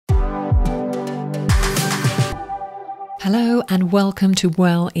Hello and welcome to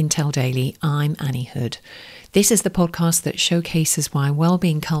Well Intel Daily. I'm Annie Hood. This is the podcast that showcases why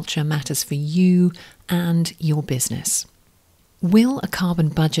wellbeing culture matters for you and your business. Will a carbon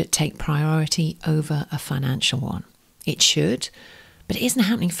budget take priority over a financial one? It should, but it isn't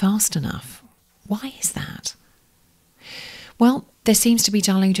happening fast enough. Why is that? Well, there seems to be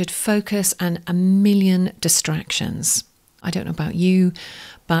diluted focus and a million distractions. I don't know about you,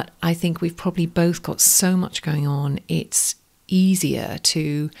 but I think we've probably both got so much going on, it's easier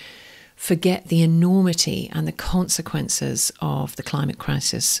to forget the enormity and the consequences of the climate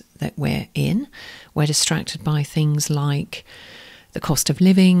crisis that we're in. We're distracted by things like the cost of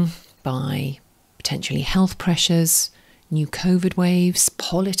living, by potentially health pressures, new COVID waves,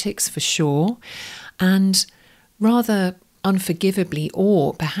 politics for sure, and rather unforgivably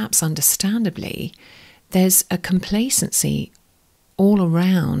or perhaps understandably, there's a complacency all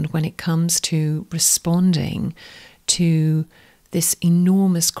around when it comes to responding to this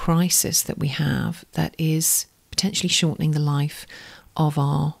enormous crisis that we have that is potentially shortening the life of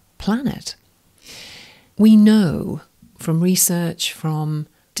our planet. We know from research, from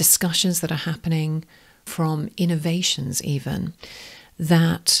discussions that are happening, from innovations even,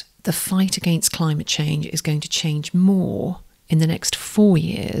 that the fight against climate change is going to change more in the next 4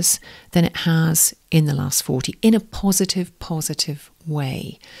 years than it has in the last 40, in a positive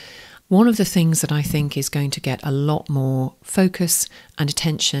way. One of the things that I think is going to get a lot more focus and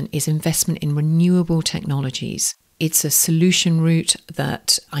attention is investment in renewable technologies. It's a solution route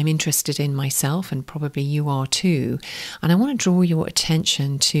that I'm interested in myself, and probably you are too. And I want to draw your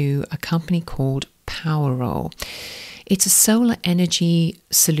attention to a company called PowerRoll. It's a solar energy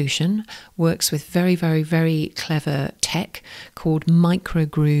solution, works with very clever tech called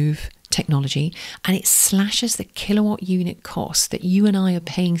microgroove technology, and it slashes the kilowatt unit cost that you and I are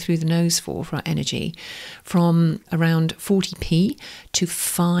paying through the nose for our energy from around 40p to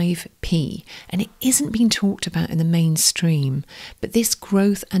 5p. And it isn't being talked about in the mainstream, but this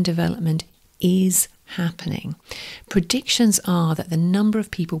growth and development is happening. Predictions are that the number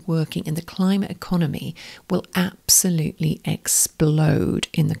of people working in the climate economy will absolutely explode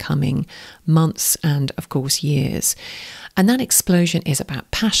in the coming months and, of course, years. And that explosion is about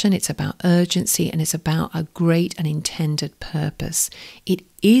passion, it's about urgency, and it's about a great and intended purpose. It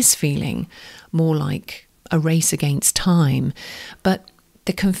is feeling more like a race against time, but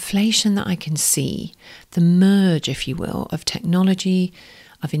the conflation that I can see, the merge, if you will, of technology,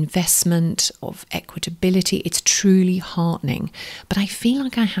 of investment, of equitability, it's truly heartening. But I feel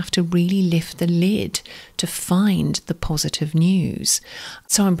like I have to really lift the lid to find the positive news.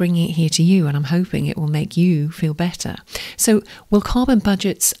 So I'm bringing it here to you, and I'm hoping it will make you feel better. So will carbon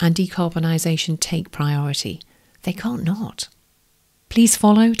budgets and decarbonisation take priority? They can't not. Please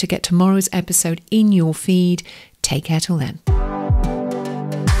follow to get tomorrow's episode in your feed. Take care till then.